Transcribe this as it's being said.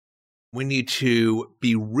We need to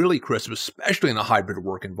be really crisp, especially in a hybrid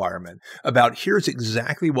work environment, about here's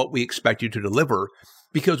exactly what we expect you to deliver.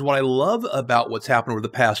 Because what I love about what's happened over the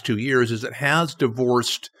past 2 years is it has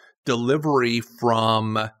divorced delivery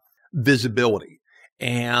from visibility.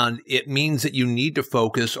 And it means that you need to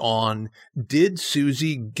focus on, did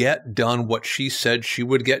Susie get done what she said she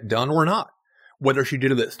would get done or not? Whether she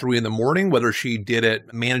did it at 3 a.m, whether she did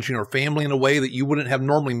it managing her family in a way that you wouldn't have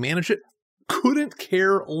normally managed it, couldn't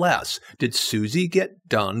care less. Did Susie get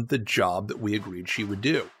done the job that we agreed she would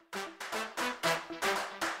do?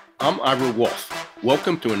 I'm Ira Wolf.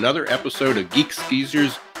 Welcome to another episode of Geek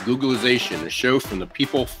Skeezers Googlization, a show from the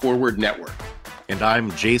People Forward Network. And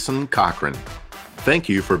I'm Jason Cochran. Thank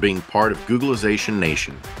you for being part of Googlization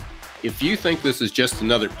Nation. If you think this is just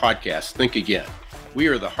another podcast, think again. We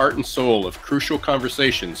are the heart and soul of crucial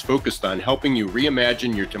conversations focused on helping you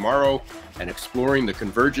reimagine your tomorrow and exploring the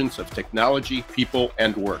convergence of technology, people,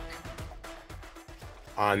 and work.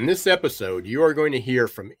 On this episode, you are going to hear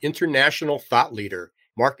from international thought leader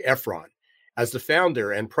Mark Effron. As the founder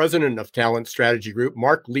and president of Talent Strategy Group,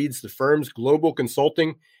 Mark leads the firm's global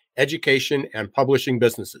consulting, education, and publishing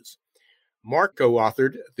businesses. Mark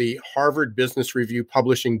co-authored the Harvard Business Review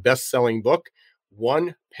publishing best-selling book,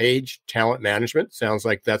 One-Page Talent Management. Sounds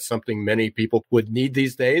like that's something many people would need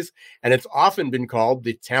these days. And it's often been called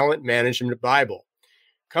the Talent Management Bible.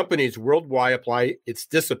 Companies worldwide apply its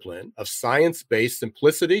discipline of science-based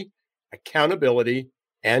simplicity, accountability,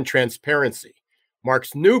 and transparency.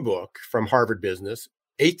 Mark's new book from Harvard Business,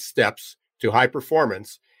 8 Steps to High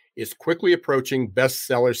Performance, is quickly approaching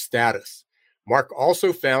bestseller status. Mark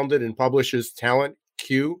also founded and publishes Talent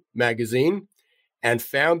Q magazine and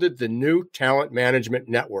founded the New Talent Management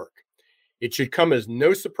Network. It should come as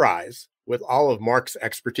no surprise, with all of Mark's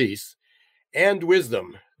expertise and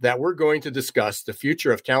wisdom, that we're going to discuss the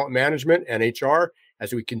future of talent management and HR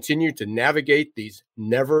as we continue to navigate these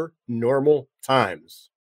never normal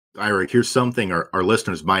times. Ira, here's something our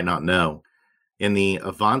listeners might not know. In the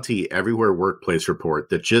Avanti Everywhere Workplace report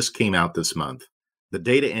that just came out this month, the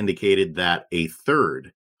data indicated that a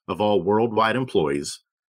third of all worldwide employees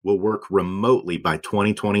will work remotely by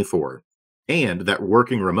 2024, and that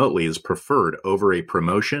working remotely is preferred over a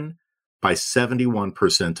promotion by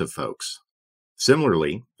 71% of folks.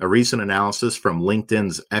 Similarly, a recent analysis from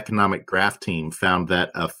LinkedIn's economic graph team found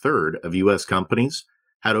that a third of U.S. companies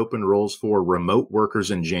had open roles for remote workers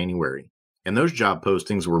in January, and those job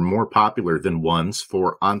postings were more popular than ones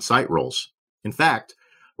for on-site roles. In fact,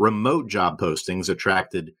 remote job postings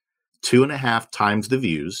attracted 2.5 times the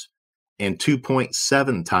views and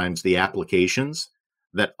 2.7 times the applications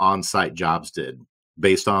that on-site jobs did,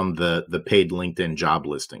 based on the paid LinkedIn job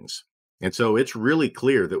listings. And so it's really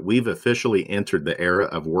clear that we've officially entered the era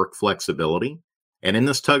of work flexibility. And in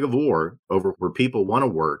this tug of war over where people want to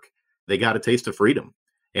work, they got a taste of freedom,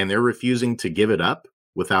 and they're refusing to give it up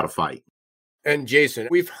without a fight. And Jason,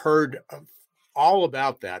 we've heard all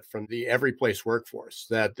about that from the Every Place workforce,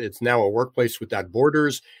 that it's now a workplace without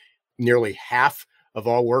borders. Nearly half of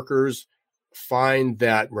all workers find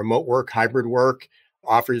that remote work, hybrid work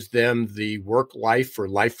offers them the work-life or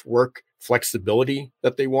life-work flexibility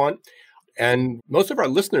that they want. And most of our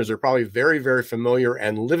listeners are probably very, very familiar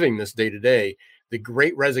and living this day to day, the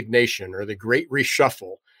great resignation or the great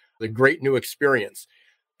reshuffle, the great new experience.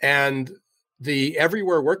 And the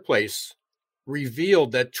Everywhere Workplace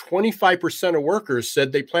revealed that 25% of workers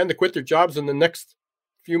said they plan to quit their jobs in the next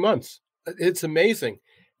few months. It's amazing.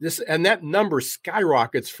 And that number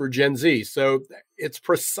skyrockets for Gen Z. So it's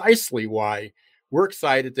precisely why we're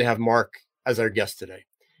excited to have Mark as our guest today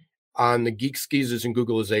on the Geek Skeezers and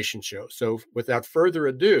Googlization show. So without further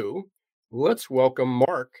ado, let's welcome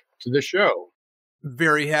Mark to the show.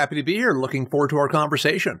 Very happy to be here. Looking forward to our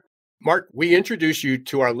conversation. Mark, we introduce you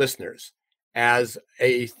to our listeners as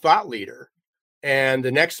a thought leader and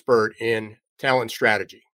an expert in talent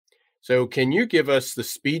strategy. So can you give us the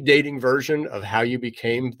speed dating version of how you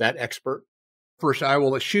became that expert? First, I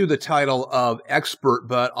will eschew the title of expert,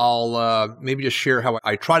 but I'll maybe just share how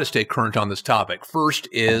I try to stay current on this topic. First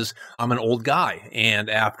is I'm an old guy, and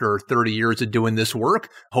after 30 years of doing this work,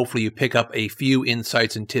 hopefully you pick up a few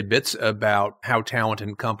insights and tidbits about how talent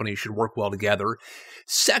and companies should work well together.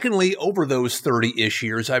 Secondly, over those 30-ish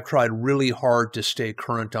years, I've tried really hard to stay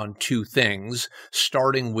current on 2 things,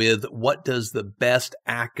 starting with what does the best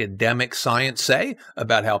academic science say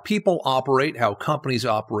about how people operate, how companies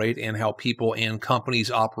operate, and how people and companies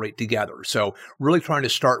operate together. So really trying to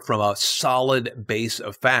start from a solid base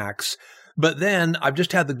of facts. But then I've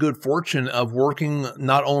just had the good fortune of working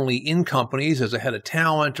not only in companies as a head of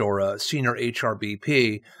talent or a senior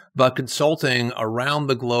HRBP, but consulting around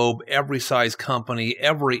the globe, every size company,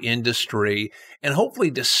 every industry, and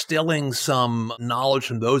hopefully distilling some knowledge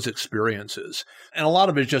from those experiences. And a lot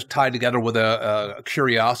of it is just tied together with a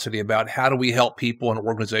curiosity about how do we help people and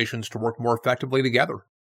organizations to work more effectively together.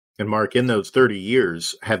 And Mark, in those 30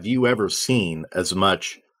 years, have you ever seen as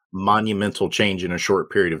much monumental change in a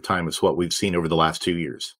short period of time as what we've seen over the last 2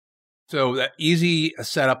 years? So that easy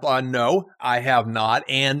setup on no, I have not.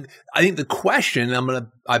 And I think the question,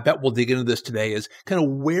 I bet we'll dig into this today, is kind of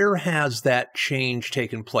where has that change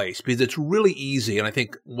taken place? Because it's really easy. And I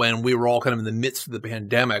think when we were all kind of in the midst of the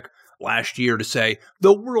pandemic last year to say,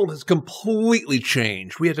 the world has completely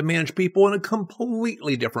changed. We have to manage people in a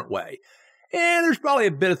completely different way. And there's probably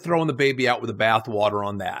a bit of throwing the baby out with the bathwater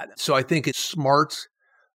on that. So I think it's smart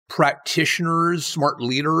practitioners, smart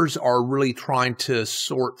leaders are really trying to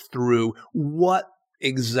sort through what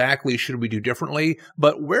exactly should we do differently,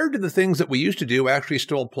 but where do the things that we used to do actually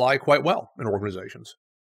still apply quite well in organizations?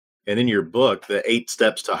 And in your book, The 8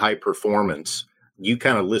 Steps to High Performance, you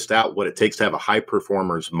kind of list out what it takes to have a high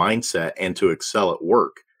performer's mindset and to excel at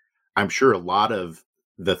work. I'm sure a lot of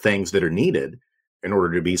the things that are needed in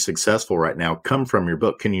order to be successful right now come from your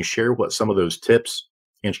book. Can you share what some of those tips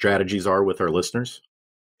and strategies are with our listeners?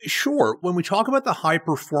 Sure. When we talk about the high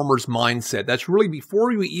performer's mindset, that's really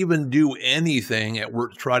before you even do anything at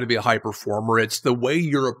work to try to be a high performer. It's the way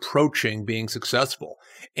you're approaching being successful.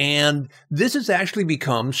 And this has actually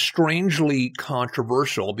become strangely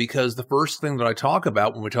controversial because the first thing that I talk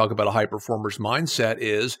about when we talk about a high performer's mindset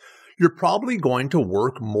is you're probably going to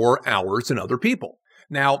work more hours than other people.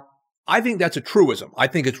 Now, I think that's a truism. I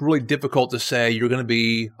think it's really difficult to say you're going to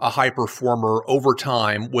be a high performer over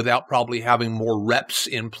time without probably having more reps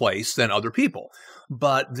in place than other people.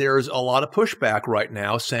 But there's a lot of pushback right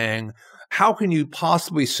now saying, how can you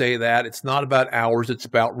possibly say that? It's not about hours, it's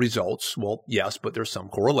about results. Well, yes, but there's some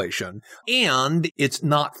correlation. And it's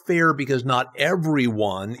not fair because not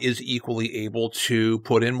everyone is equally able to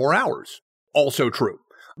put in more hours. Also true,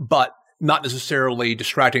 but not necessarily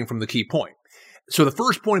distracting from the key point. So the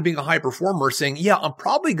first point of being a high performer is saying, yeah, I'm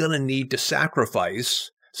probably going to need to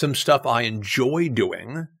sacrifice some stuff I enjoy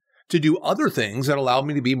doing to do other things that allow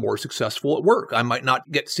me to be more successful at work. I might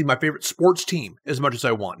not get to see my favorite sports team as much as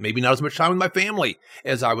I want, maybe not as much time with my family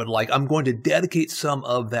as I would like. I'm going to dedicate some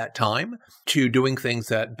of that time to doing things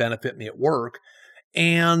that benefit me at work.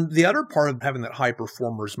 And the other part of having that high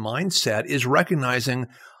performer's mindset is recognizing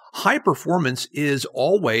high performance is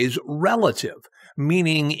always relative.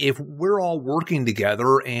 Meaning if we're all working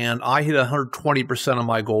together and I hit 120% of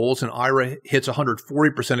my goals and Ira hits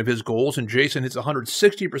 140% of his goals and Jason hits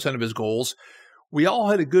 160% of his goals, we all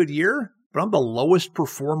had a good year, but I'm the lowest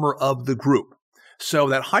performer of the group. So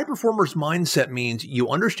that high performer's mindset means you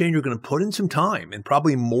understand you're going to put in some time and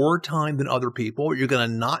probably more time than other people. You're going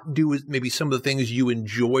to not do maybe some of the things you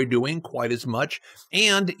enjoy doing quite as much.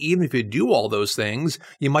 And even if you do all those things,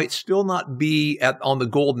 you might still not be on the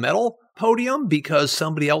gold medal podium because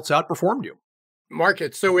somebody else outperformed you. Mark,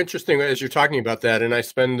 it's so interesting as you're talking about that. And I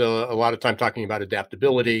spend a lot of time talking about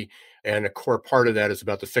adaptability. And a core part of that is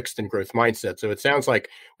about the fixed and growth mindset. So it sounds like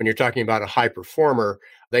when you're talking about a high performer,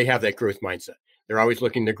 they have that growth mindset. They're always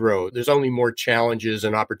looking to grow. There's only more challenges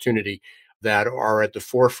and opportunity that are at the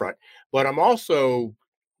forefront. But I'm also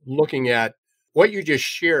looking at what you just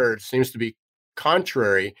shared seems to be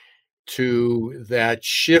contrary to that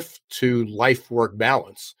shift to life-work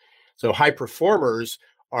balance. So high performers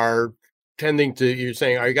are tending to, you're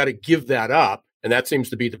saying, oh, you got to give that up. And that seems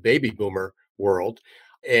to be the baby boomer world.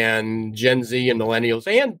 And Gen Z and millennials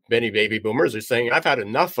and many baby boomers are saying, I've had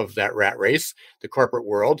enough of that rat race, the corporate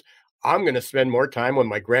world. I'm going to spend more time with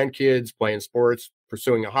my grandkids, playing sports,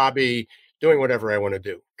 pursuing a hobby, doing whatever I want to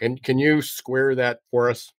do. Can you square that for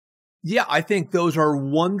us? Yeah, I think those are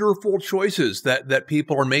wonderful choices that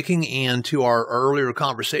people are making. And to our earlier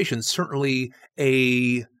conversation, certainly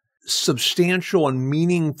a substantial and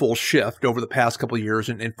meaningful shift over the past couple of years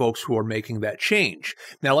in folks who are making that change.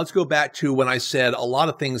 Now, let's go back to when I said a lot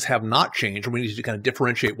of things have not changed, and we need to kind of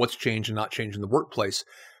differentiate what's changed and not changed in the workplace.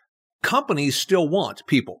 Companies still want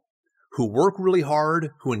people who work really hard,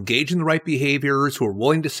 who engage in the right behaviors, who are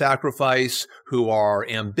willing to sacrifice, who are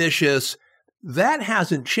ambitious. That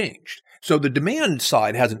hasn't changed. So the demand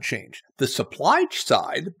side hasn't changed. The supply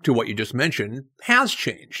side, to what you just mentioned, has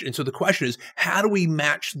changed. And so the question is, how do we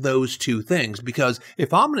match those two things? Because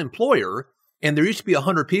if I'm an employer and there used to be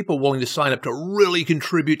 100 people willing to sign up to really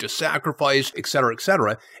contribute, to sacrifice, et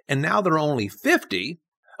cetera, and now there are only 50,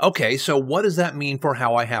 Okay, so what does that mean for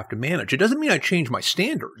how I have to manage? It doesn't mean I change my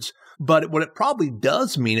standards, but what it probably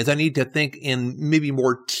does mean is I need to think in maybe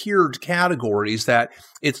more tiered categories, that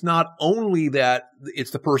it's not only that it's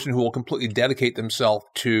the person who will completely dedicate themselves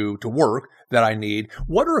to work that I need.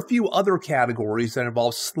 What are a few other categories that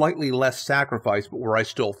involve slightly less sacrifice, but where I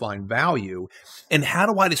still find value? And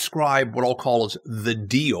how do I describe what I'll call as the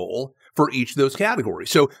deal for each of those categories?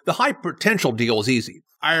 So the high potential deal is easy.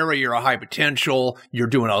 Ira, you're a high potential. You're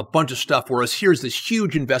doing a bunch of stuff for us. Here's this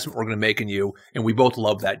huge investment we're going to make in you. And we both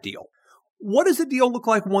love that deal. What does the deal look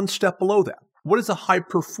like one step below that? What does a high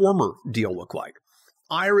performer deal look like?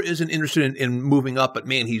 Ira isn't interested in moving up, but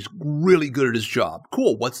man, he's really good at his job.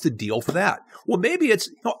 Cool. What's the deal for that? Well, maybe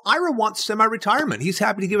it's, Ira wants semi-retirement. He's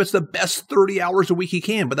happy to give us the best 30 hours a week he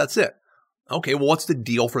can, but that's it. Okay, well, what's the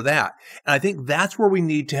deal for that? And I think that's where we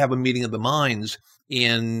need to have a meeting of the minds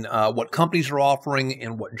in what companies are offering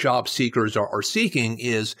and what job seekers are seeking.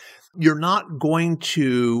 Is you're not likely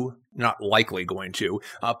going to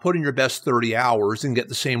put in your best 30 hours and get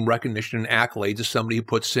the same recognition and accolades as somebody who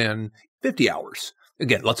puts in 50 hours.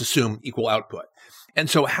 Again, let's assume equal output. And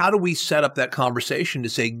so how do we set up that conversation to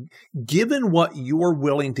say, given what you're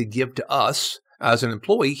willing to give to us as an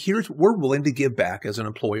employee, here's what we're willing to give back as an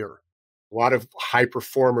employer. A lot of high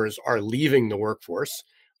performers are leaving the workforce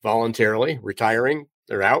voluntarily, retiring,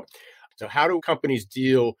 they're out. So how do companies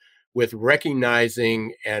deal with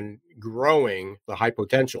recognizing and growing the high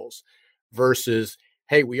potentials versus,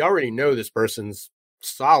 hey, we already know this person's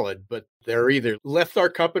solid, but they're either left our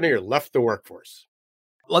company or left the workforce?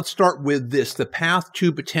 Let's start with this. The path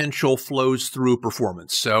to potential flows through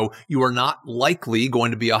performance. So you are not likely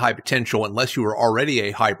going to be a high potential unless you are already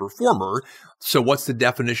a high performer. So what's the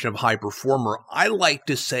definition of high performer? I like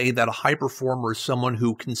to say that a high performer is someone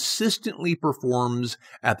who consistently performs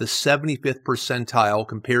at the 75th percentile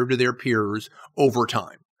compared to their peers over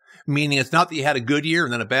time. Meaning it's not that you had a good year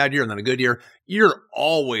and then a bad year and then a good year. You're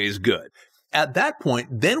always good. At that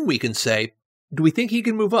point, then we can say, do we think he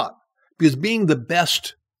can move up? Because being the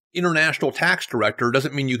best international tax director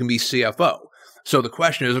doesn't mean you can be CFO. So the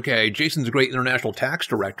question is, okay, Jason's a great international tax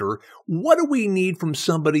director. What do we need from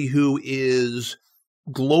somebody who is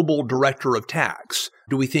global director of tax?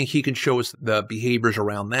 Do we think he can show us the behaviors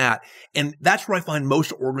around that? And that's where I find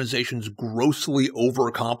most organizations grossly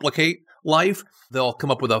overcomplicate life. They'll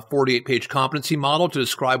come up with a 48-page competency model to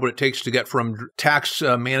describe what it takes to get from tax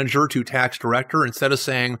manager to tax director, instead of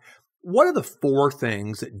saying, what are the 4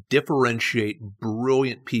 things that differentiate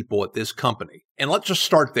brilliant people at this company? And let's just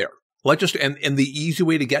start there. And the easy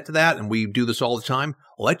way to get to that, and we do this all the time,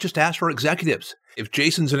 let's just ask our executives. If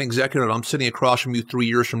Jason's an executive, I'm sitting across from you 3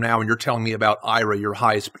 years from now, and you're telling me about Ira, your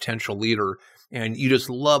highest potential leader, and you just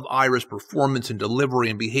love Ira's performance and delivery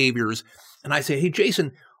and behaviors. And I say, hey,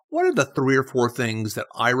 Jason, what are the 3 or 4 things that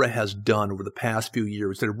Ira has done over the past few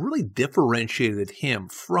years that have really differentiated him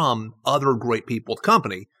from other great people at the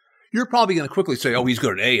company? You're probably going to quickly say, oh, he's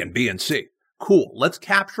good at A and B and C. Cool. Let's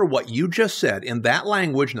capture what you just said in that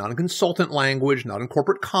language, not in consultant language, not in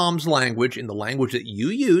corporate comms language, in the language that you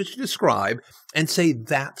use to describe, and say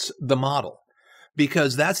that's the model.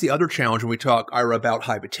 Because that's the other challenge when we talk, Ira, about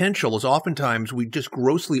high potential, is oftentimes we just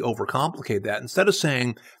grossly overcomplicate that. Instead of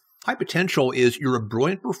saying high potential is you're a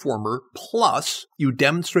brilliant performer, plus you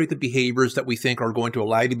demonstrate the behaviors that we think are going to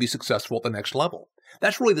allow you to be successful at the next level.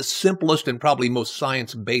 That's really the simplest and probably most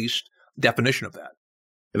science-based definition of that.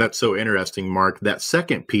 And that's so interesting, Mark. That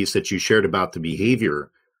second piece that you shared about the behavior,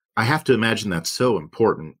 I have to imagine that's so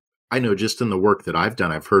important. I know just in the work that I've done,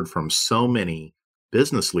 I've heard from so many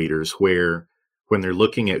business leaders where when they're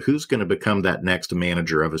looking at who's going to become that next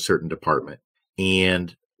manager of a certain department,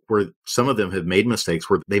 and where some of them have made mistakes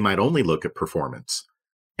where they might only look at performance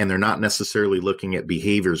and they're not necessarily looking at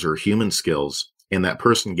behaviors or human skills. And that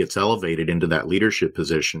person gets elevated into that leadership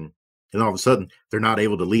position, and all of a sudden, they're not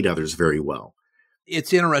able to lead others very well.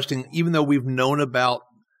 It's interesting, even though we've known about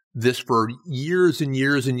this for years and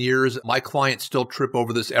years and years, my clients still trip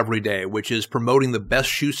over this every day, which is promoting the best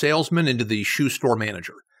shoe salesman into the shoe store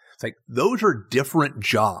manager. It's like, those are different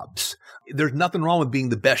jobs. There's nothing wrong with being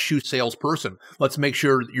the best shoe salesperson. Let's make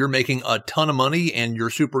sure you're making a ton of money and you're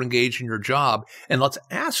super engaged in your job. And let's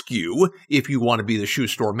ask you if you want to be the shoe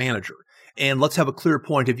store manager. And let's have a clear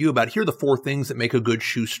point of view about here are the 4 things that make a good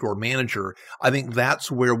shoe store manager. I think that's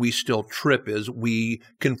where we still trip, is we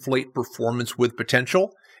conflate performance with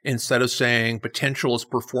potential instead of saying potential is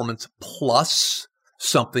performance plus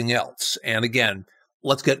something else. And again,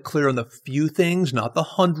 let's get clear on the few things, not the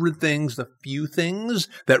 100 things, the few things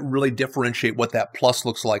that really differentiate what that plus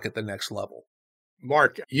looks like at the next level.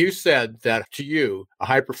 Mark, you said that to you, a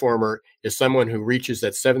high performer is someone who reaches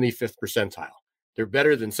that 75th percentile. They're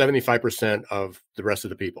better than 75% of the rest of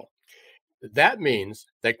the people. That means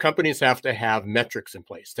that companies have to have metrics in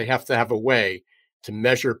place. They have to have a way to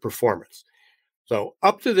measure performance. So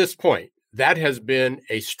up to this point, that has been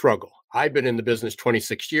a struggle. I've been in the business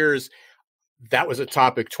 26 years. That was a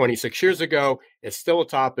topic 26 years ago. It's still a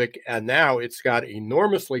topic. And now it's got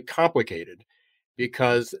enormously complicated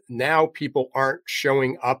because now people aren't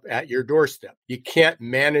showing up at your doorstep. You can't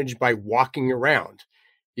manage by walking around.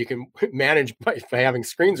 You can manage by having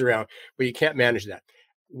screens around, but you can't manage that.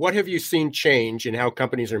 What have you seen change in how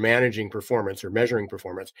companies are managing performance or measuring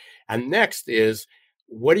performance? And next is,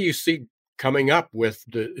 what do you see coming up with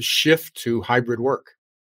the shift to hybrid work?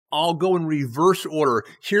 I'll go in reverse order.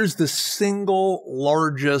 Here's the single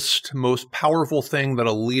largest, most powerful thing that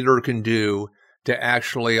a leader can do to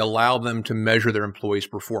actually allow them to measure their employees'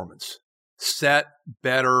 performance. Set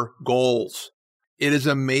better goals. It is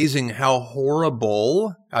amazing how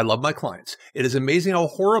horrible, I love my clients. It is amazing how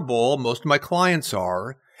horrible most of my clients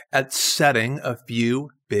are at setting a few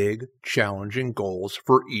big, challenging goals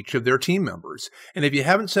for each of their team members. And if you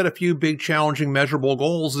haven't set a few big, challenging, measurable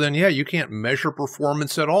goals, then you can't measure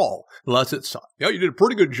performance at all. Unless it's, you did a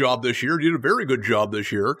pretty good job this year. You did a very good job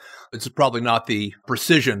this year. It's probably not the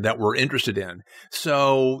precision that we're interested in.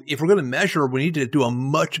 So if we're going to measure, we need to do a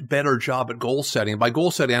much better job at goal setting. By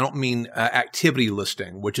goal setting, I don't mean activity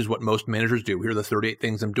listing, which is what most managers do. Here are the 38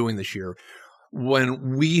 things I'm doing this year.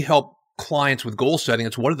 When we help clients with goal setting,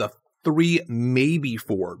 it's what are the 3, maybe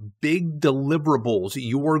 4 big deliverables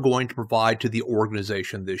you are going to provide to the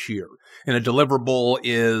organization this year. And a deliverable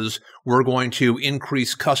is, we're going to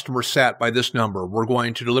increase customer sat by this number. We're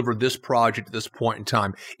going to deliver this project at this point in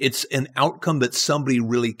time. It's an outcome that somebody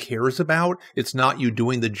really cares about. It's not you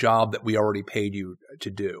doing the job that we already paid you to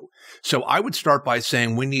do. So I would start by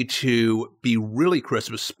saying we need to be really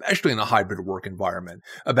crisp, especially in a hybrid work environment,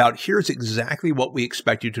 about here's exactly what we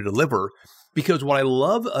expect you to deliver. Because what I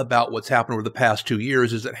love about what's happened over the past 2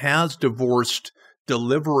 years is it has divorced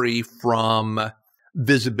delivery from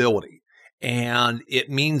visibility. And it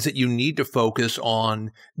means that you need to focus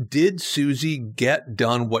on, did Susie get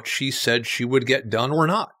done what she said she would get done or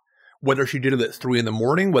not? Whether she did it at 3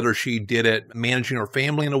 a.m, whether she did it managing her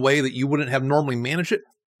family in a way that you wouldn't have normally managed it,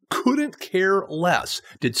 couldn't care less.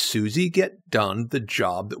 Did Susie get done the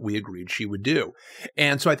job that we agreed she would do?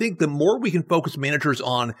 And so I think the more we can focus managers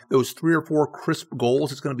on those 3 or 4 crisp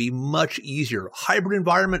goals, it's going to be much easier. Hybrid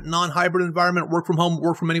environment, non-hybrid environment, work from home,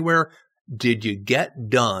 work from anywhere. Did you get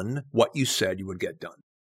done what you said you would get done?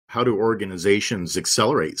 How do organizations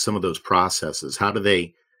accelerate some of those processes? How do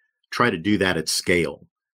they try to do that at scale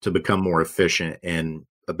to become more efficient and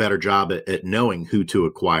a better job at knowing who to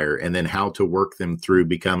acquire and then how to work them through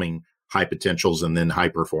becoming high potentials and then high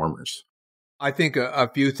performers? I think a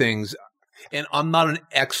few things, and I'm not an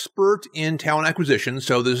expert in talent acquisition,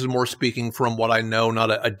 so this is more speaking from what I know,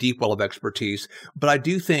 not a deep well of expertise, but I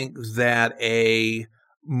do think that a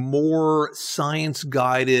more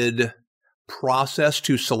science-guided process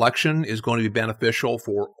to selection is going to be beneficial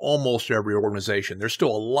for almost every organization. There's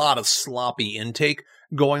still a lot of sloppy intake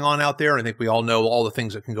going on out there. And I think we all know all the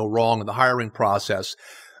things that can go wrong in the hiring process.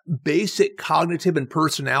 Basic cognitive and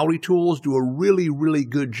personality tools do a really, really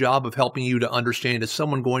good job of helping you to understand, is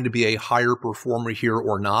someone going to be a higher performer here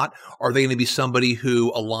or not? Are they going to be somebody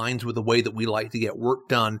who aligns with the way that we like to get work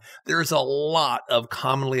done? There's a lot of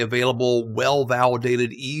commonly available,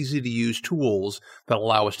 well-validated, easy-to-use tools that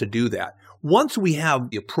allow us to do that. Once we have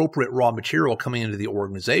the appropriate raw material coming into the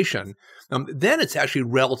organization, then it's actually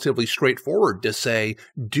relatively straightforward to say,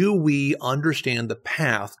 do we understand the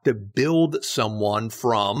path to build someone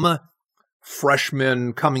from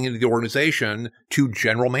freshman coming into the organization to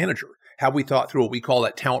general manager? Have we thought through what we call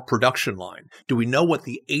that talent production line? Do we know what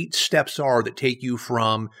the 8 steps are that take you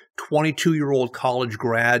from 22-year-old college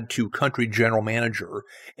grad to country general manager?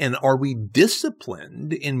 And are we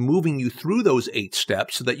disciplined in moving you through those 8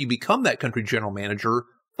 steps so that you become that country general manager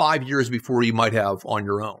 5 years before you might have on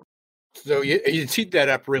your own? So you teed that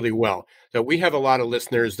up really well. So we have a lot of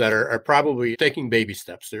listeners that are probably taking baby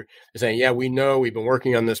steps. They're saying, yeah, we know we've been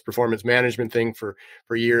working on this performance management thing for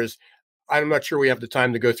years. I'm not sure we have the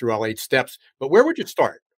time to go through all 8 steps, but where would you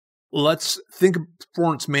start? Let's think of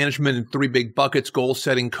performance management in 3 big buckets: goal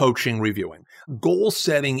setting, coaching, reviewing. Goal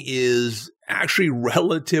setting is actually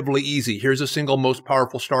relatively easy. Here's a single most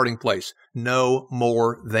powerful starting place: no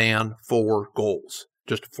more than 4 goals.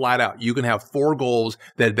 Just flat out. You can have 4 goals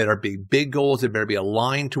that better be big goals, that better be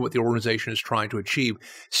aligned to what the organization is trying to achieve.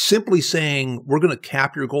 Simply saying, we're going to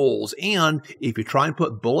cap your goals. And if you try and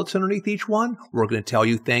put bullets underneath each one, we're going to tell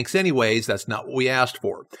you thanks anyways. That's not what we asked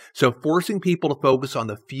for. So forcing people to focus on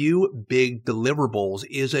the few big deliverables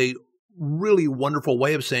is a really wonderful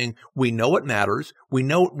way of saying, we know what matters. We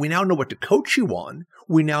now know what to coach you on.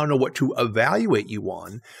 We now know what to evaluate you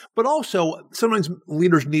on. But also, sometimes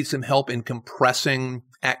leaders need some help in compressing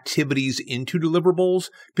activities into deliverables,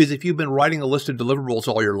 because if you've been writing a list of deliverables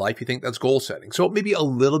all your life, you think that's goal setting. So maybe a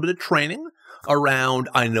little bit of training around,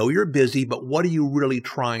 I know you're busy, but what are you really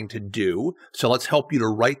trying to do? So let's help you to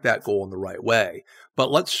write that goal in the right way.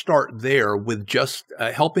 But let's start there with just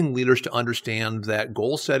helping leaders to understand that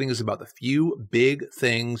goal setting is about the few big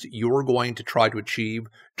things you're going to try to achieve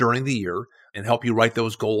during the year and help you write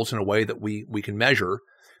those goals in a way that we can measure.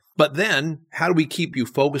 But then how do we keep you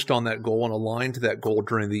focused on that goal and aligned to that goal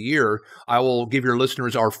during the year? I will give your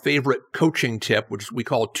listeners our favorite coaching tip, which we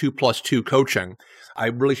call 2+2 coaching. I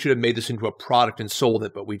really should have made this into a product and sold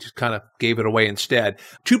it, but we just kind of gave it away instead.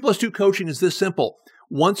 2+2 coaching is this simple.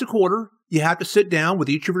 Once a quarter, you have to sit down with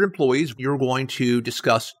each of your employees. You're going to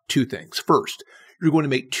discuss two things. First, you're going to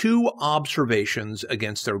make 2 observations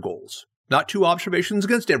against their goals. Not 2 observations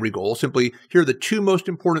against every goal. Simply, here are the 2 most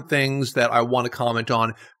important things that I want to comment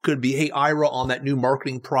on. Could be, hey, Ira, on that new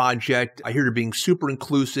marketing project, I hear you're being super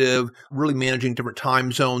inclusive, really managing different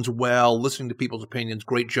time zones well, listening to people's opinions.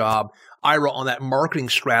 Great job. Ira, on that marketing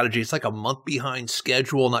strategy, it's like a month behind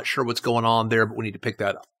schedule. Not sure what's going on there, but we need to pick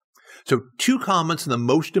that up. So 2 comments on the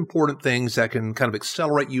most important things that can kind of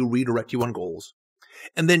accelerate you, redirect you on goals.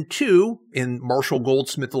 And then 2, in Marshall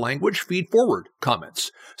Goldsmith language, feed forward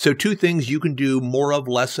comments. So 2 things you can do more of,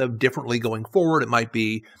 less of, differently going forward. It might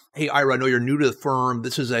be, hey, Ira, I know you're new to the firm.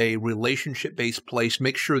 This is a relationship-based place.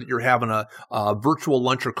 Make sure that you're having a virtual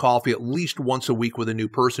lunch or coffee at least once a week with a new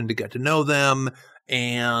person to get to know them.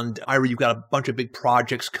 And Ira, you've got a bunch of big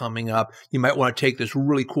projects coming up. You might want to take this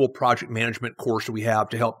really cool project management course that we have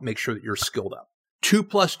to help make sure that you're skilled up.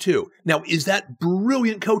 2+2. Now, is that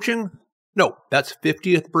brilliant coaching? No, that's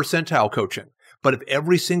 50th percentile coaching. But if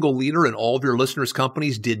every single leader in all of your listeners'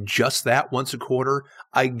 companies did just that once a quarter,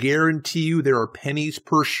 I guarantee you there are pennies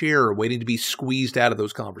per share waiting to be squeezed out of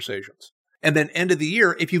those conversations. And then end of the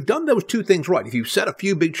year, if you've done those 2 things right, if you've set a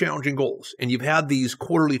few big challenging goals and you've had these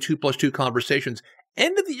quarterly 2+2 conversations,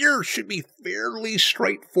 end of the year should be fairly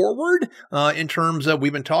straightforward in terms of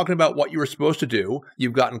we've been talking about what you were supposed to do.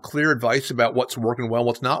 You've gotten clear advice about what's working well,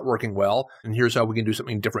 what's not working well, and here's how we can do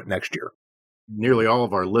something different next year. Nearly all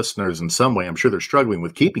of our listeners in some way, I'm sure they're struggling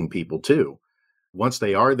with keeping people too. Once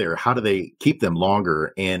they are there, how do they keep them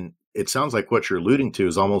longer? And it sounds like what you're alluding to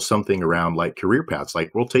is almost something around like career paths.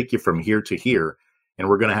 Like we'll take you from here to here, and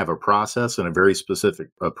we're going to have a process and a very specific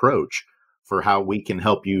approach for how we can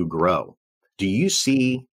help you grow. Do you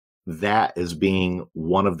see that as being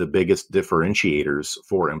one of the biggest differentiators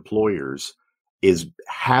for employers, is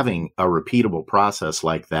having a repeatable process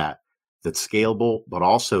like that that's scalable, but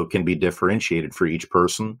also can be differentiated for each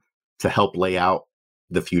person to help lay out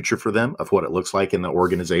the future for them of what it looks like in the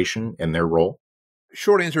organization and their role?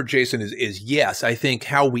 Short answer, Jason, is yes. I think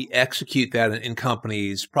how we execute that in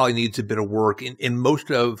companies probably needs a bit of work. In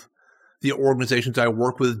most of the organizations I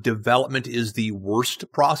work with, development is the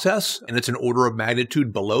worst process, and it's an order of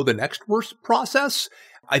magnitude below the next worst process.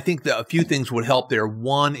 I think that a few things would help there.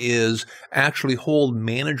 One is actually hold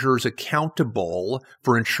managers accountable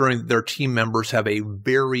for ensuring that their team members have a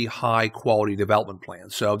very high quality development plan.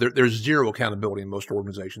 So there's zero accountability in most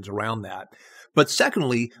organizations around that. But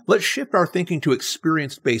secondly, let's shift our thinking to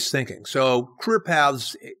experience-based thinking. So career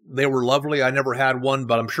paths, they were lovely. I never had one,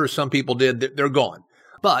 but I'm sure some people did. They're gone.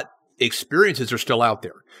 But experiences are still out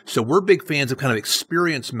there. So we're big fans of kind of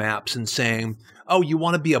experience maps and saying, oh, you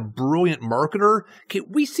want to be a brilliant marketer? Okay,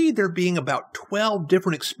 we see there being about 12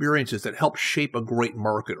 different experiences that help shape a great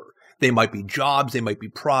marketer. They might be jobs, they might be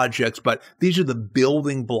projects, but these are the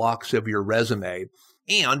building blocks of your resume.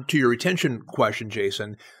 And to your retention question,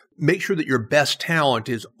 Jason, make sure that your best talent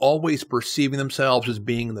is always perceiving themselves as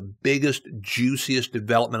being the biggest, juiciest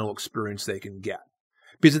developmental experience they can get.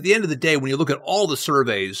 Because at the end of the day, when you look at all the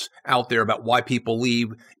surveys out there about why people leave,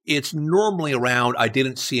 it's normally around, I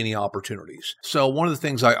didn't see any opportunities. So one of the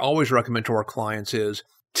things I always recommend to our clients is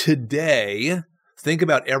today, think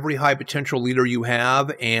about every high potential leader you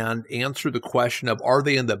have and answer the question of, are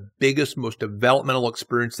they in the biggest, most developmental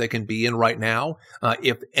experience they can be in right now?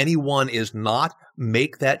 If anyone is not,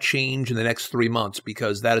 make that change in the next 3 months,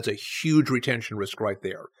 because that is a huge retention risk right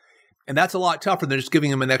there. And that's a lot tougher than just giving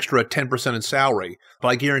them an extra 10% in salary. But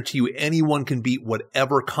I guarantee you anyone can beat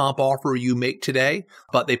whatever comp offer you make today,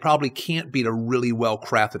 but they probably can't beat a really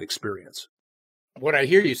well-crafted experience. What I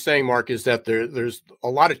hear you saying, Mark, is that there's a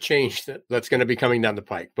lot of change that's going to be coming down the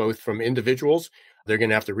pike, both from individuals. They're going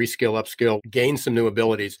to have to reskill, upskill, gain some new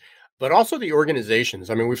abilities, but also the organizations.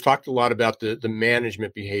 I mean, we've talked a lot about the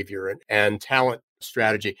management behavior and talent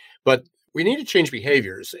strategy. But we need to change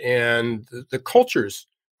behaviors, and the cultures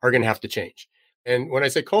are going to have to change. And when I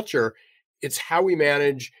say culture, it's how we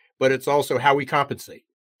manage, but it's also how we compensate,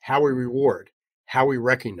 how we reward, how we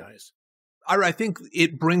recognize. I think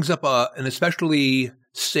it brings up an especially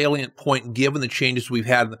salient point, given the changes we've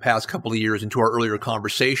had in the past couple of years, into our earlier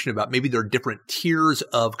conversation about maybe there are different tiers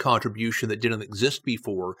of contribution that didn't exist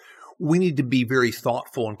before. We need to be very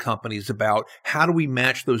thoughtful in companies about how do we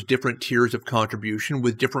match those different tiers of contribution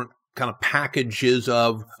with different kind of packages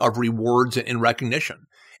of rewards and recognition.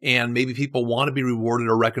 And maybe people want to be rewarded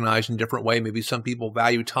or recognized in a different way. Maybe some people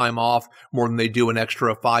value time off more than they do an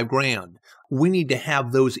extra $5,000. We need to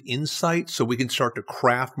have those insights so we can start to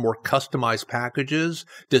craft more customized packages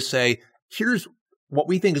to say, here's what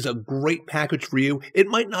we think is a great package for you. It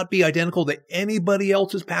might not be identical to anybody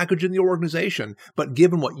else's package in the organization, but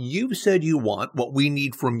given what you've said you want, what we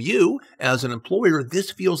need from you as an employer,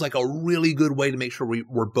 this feels like a really good way to make sure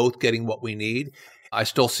we're both getting what we need. I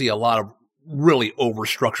still see a lot of really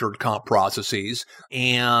over-structured comp processes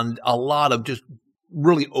and a lot of just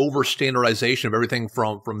really over-standardization of everything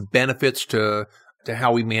from benefits to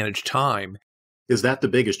how we manage time. Is that the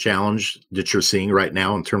biggest challenge that you're seeing right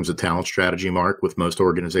now in terms of talent strategy, Mark, with most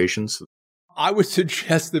organizations? I would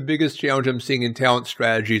suggest the biggest challenge I'm seeing in talent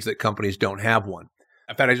strategy is that companies don't have one.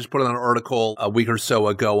 In fact, I just put out an article a week or so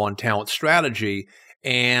ago on talent strategy,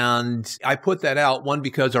 and I put that out, one,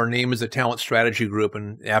 because our name is a talent strategy group,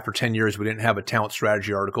 and after 10 years, we didn't have a talent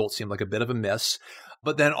strategy article. It seemed like a bit of a miss.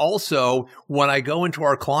 But then also, when I go into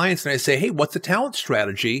our clients and I say, hey, what's a talent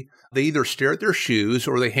strategy? They either stare at their shoes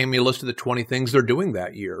or they hand me a list of the 20 things they're doing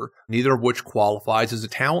that year, neither of which qualifies as a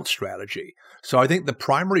talent strategy. So I think the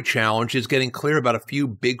primary challenge is getting clear about a few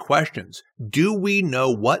big questions. Do we know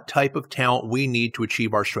what type of talent we need to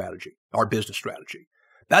achieve our strategy, our business strategy?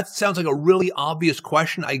 That sounds like a really obvious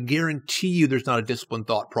question. I guarantee you there's not a disciplined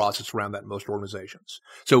thought process around that in most organizations.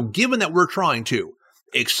 So given that we're trying to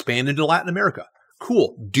expand into Latin America,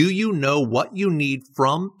 cool. Do you know what you need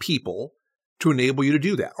from people to enable you to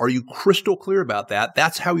do that? Are you crystal clear about that?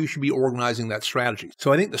 That's how you should be organizing that strategy.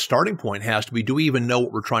 So I think the starting point has to be, do we even know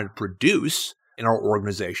what we're trying to produce in our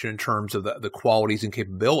organization in terms of the qualities and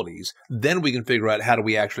capabilities? Then we can figure out how do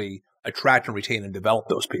we actually attract and retain and develop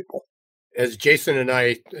those people. As Jason and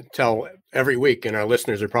I tell every week, and our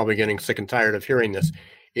listeners are probably getting sick and tired of hearing this,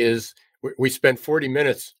 is we spend 40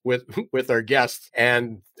 minutes with our guests,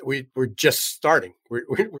 and we're just starting.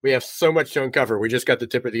 We have so much to uncover. We just got the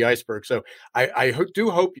tip of the iceberg. So I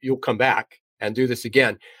do hope you'll come back and do this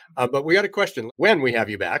again. But we got a question. When we have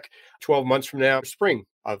you back, 12 months from now, spring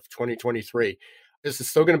of 2023, is this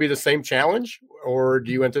still going to be the same challenge, or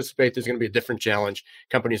do you anticipate there's going to be a different challenge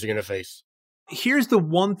companies are going to face? Here's the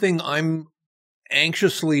one thing I'm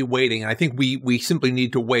anxiously waiting, and I think we simply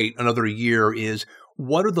need to wait another year, is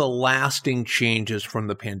what are the lasting changes from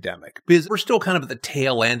the pandemic? Because we're still kind of at the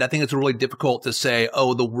tail end. I think it's really difficult to say,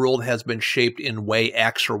 oh, the world has been shaped in way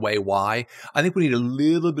X or way Y. I think we need a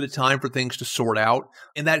little bit of time for things to sort out.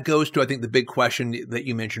 And that goes to, I think, the big question that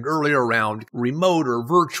you mentioned earlier around remote or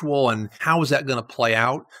virtual and how is that going to play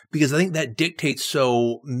out? Because I think that dictates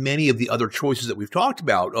so many of the other choices that we've talked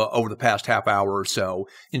about over the past half hour or so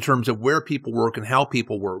in terms of where people work and how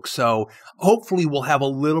people work. So hopefully we'll have a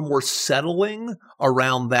little more settling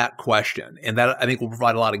around that question. And that, I think, will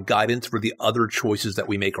provide a lot of guidance for the other choices that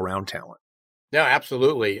we make around talent. No,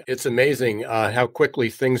 absolutely. It's amazing how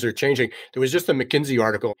quickly things are changing. There was just a McKinsey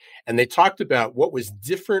article, and they talked about what was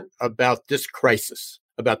different about this crisis,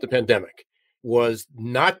 about the pandemic, was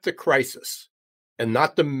not the crisis and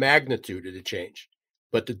not the magnitude of the change,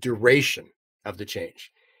 but the duration of the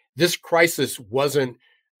change. This crisis wasn't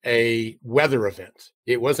a weather event.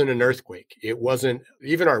 It wasn't an earthquake. It wasn't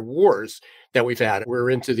even our wars that we've had. We're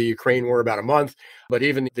into the Ukraine war about a month, but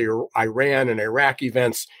even the Iran and Iraq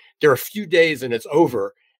events, there are a few days and it's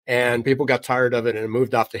over, and people got tired of it and it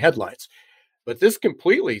moved off the headlines. But this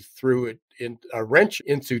completely threw a wrench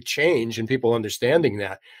into change and people understanding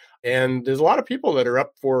that. And there's a lot of people that are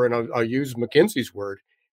up for, and I'll use McKinsey's word,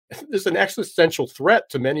 there's an existential threat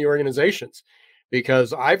to many organizations,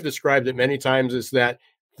 because I've described it many times as that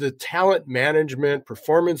the talent management,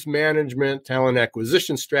 performance management, talent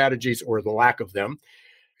acquisition strategies, or the lack of them,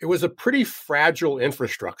 it was a pretty fragile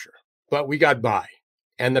infrastructure, but we got by.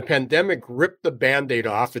 And the pandemic ripped the Band-Aid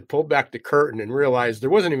off. It pulled back the curtain and realized there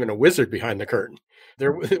wasn't even a wizard behind the curtain.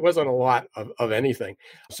 There wasn't a lot of anything.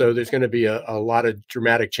 So there's going to be a lot of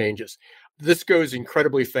dramatic changes. This goes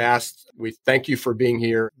incredibly fast. We thank you for being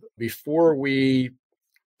here. Before we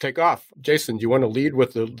take off, Jason, do you want to lead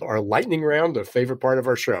with our lightning round, the favorite part of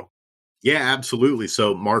our show? Yeah, absolutely.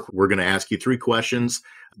 So, Mark, we're going to ask you 3 questions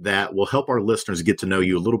that will help our listeners get to know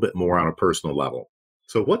you a little bit more on a personal level.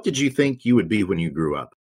 So, what did you think you would be when you grew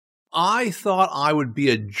up? I thought I would be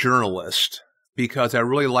a journalist because I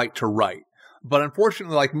really like to write. But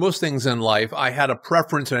unfortunately, like most things in life, I had a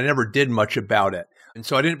preference and I never did much about it. And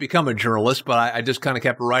so I didn't become a journalist, but I just kind of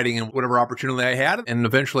kept writing in whatever opportunity I had. And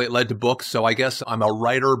eventually it led to books. So I guess I'm a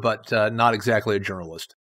writer, but not exactly a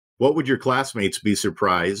journalist. What would your classmates be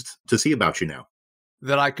surprised to see about you now?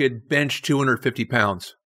 That I could bench 250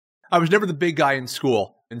 pounds. I was never the big guy in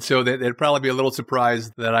school. And so they'd probably be a little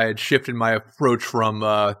surprised that I had shifted my approach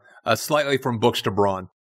from slightly from books to brawn.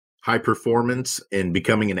 High performance and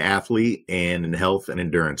becoming an athlete and in health and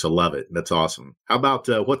endurance. I love it. That's awesome. How about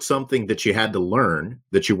what's something that you had to learn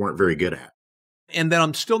that you weren't very good at? And that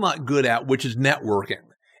I'm still not good at, which is networking.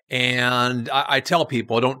 And I tell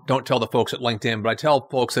people, don't tell the folks at LinkedIn, but I tell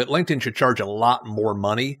folks that LinkedIn should charge a lot more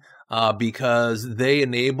money because they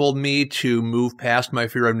enabled me to move past my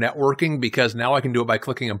fear of networking, because now I can do it by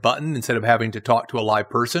clicking a button instead of having to talk to a live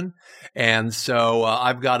person. And so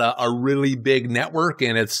I've got a really big network,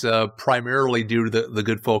 and it's primarily due to the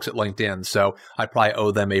good folks at LinkedIn. So I probably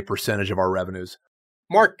owe them a percentage of our revenues.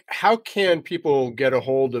 Mark, how can people get a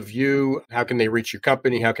hold of you? How can they reach your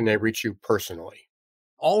company? How can they reach you personally?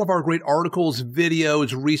 All of our great articles,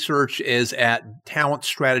 videos, research is at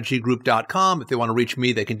talentstrategygroup.com. If they want to reach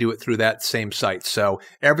me, they can do it through that same site. So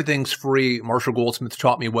everything's free. Marshall Goldsmith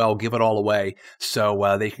taught me well, give it all away.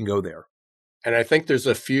 So they can go there. And I think there's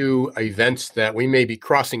a few events that we may be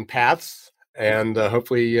crossing paths, and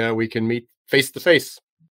hopefully we can meet face to face.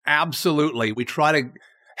 Absolutely. We try to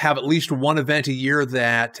have at least one event a year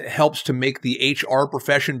that helps to make the HR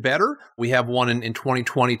profession better. We have one in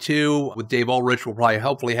 2022 with Dave Ulrich. We'll probably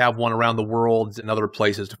hopefully have one around the world and other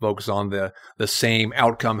places to focus on the same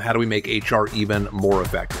outcome. How do we make HR even more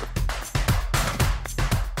effective?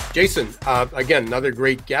 Jason, again, another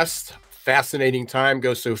great guest. Fascinating time,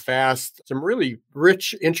 goes so fast. Some really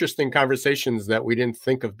rich, interesting conversations that we didn't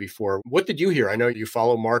think of before. What did you hear? I know you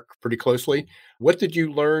follow Mark pretty closely. What did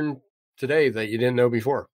you learn today that you didn't know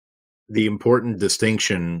before? The important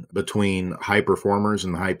distinction between high performers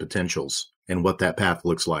and high potentials and what that path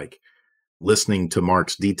looks like. Listening to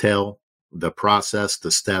Mark's detail, the process,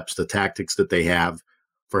 the steps, the tactics that they have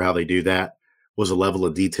for how they do that was a level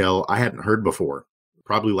of detail I hadn't heard before.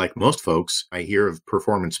 Probably like most folks, I hear of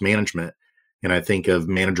performance management and I think of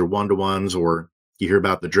manager one-to-ones, or you hear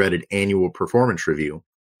about the dreaded annual performance review.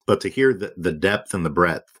 But to hear the depth and the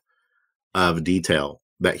breadth of detail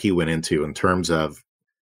that he went into in terms of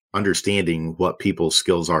understanding what people's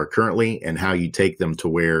skills are currently and how you take them to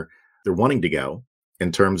where they're wanting to go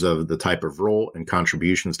in terms of the type of role and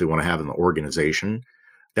contributions they want to have in the organization,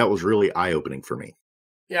 that was really eye-opening for me.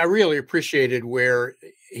 Yeah, I really appreciated where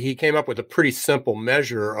he came up with a pretty simple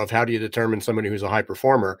measure of how do you determine somebody who's a high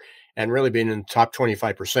performer and really being in the top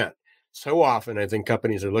 25%. So often, I think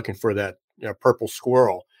companies are looking for that purple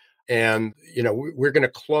squirrel. And, we're going to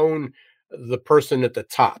clone the person at the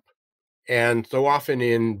top. And so often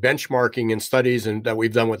in benchmarking and studies and that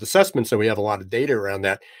we've done with assessments, so we have a lot of data around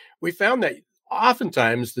that, we found that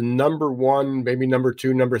oftentimes the number one, maybe number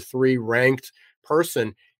two, number three ranked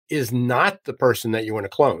person is not the person that you want to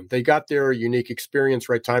clone. They got their unique experience,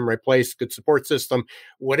 right time, right place, good support system,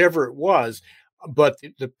 whatever it was. But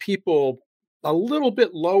the people a little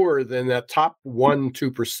bit lower than that top 1%,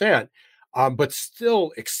 2%, but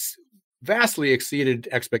still vastly exceeded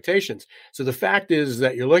expectations. So the fact is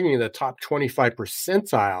that you're looking at the top 25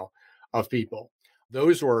 percentile of people.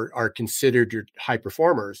 Those are considered your high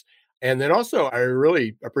performers. And then also, I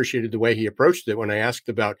really appreciated the way he approached it when I asked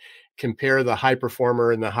about compare the high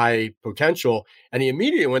performer and the high potential. And he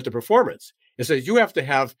immediately went to performance. He says, you have to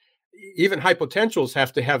have, even high potentials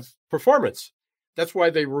have to have performance. That's why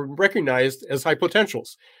they were recognized as high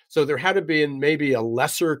potentials. So there had to be maybe a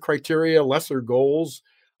lesser criteria, lesser goals.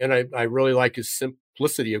 And I really like his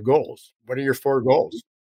simplicity of goals. What are your 4 goals?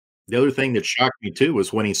 The other thing that shocked me too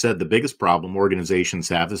was when he said the biggest problem organizations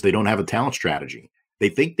have is they don't have a talent strategy. They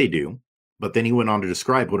think they do, but then he went on to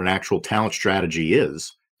describe what an actual talent strategy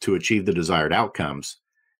is to achieve the desired outcomes.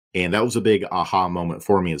 And that was a big aha moment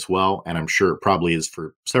for me as well. And I'm sure it probably is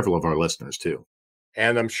for several of our listeners too.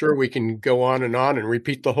 And I'm sure we can go on and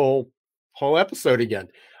repeat the whole episode again.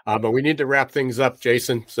 But we need to wrap things up,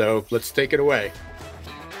 Jason. So let's take it away.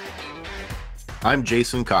 I'm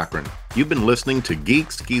Jason Cochran. You've been listening to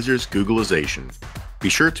Geeks Geezers Googleization. Be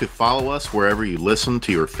sure to follow us wherever you listen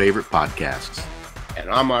to your favorite podcasts. And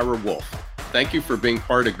I'm Ira Wolf. Thank you for being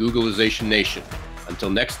part of Googleization Nation. Until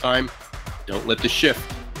next time, don't let the shift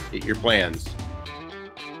hit your plans.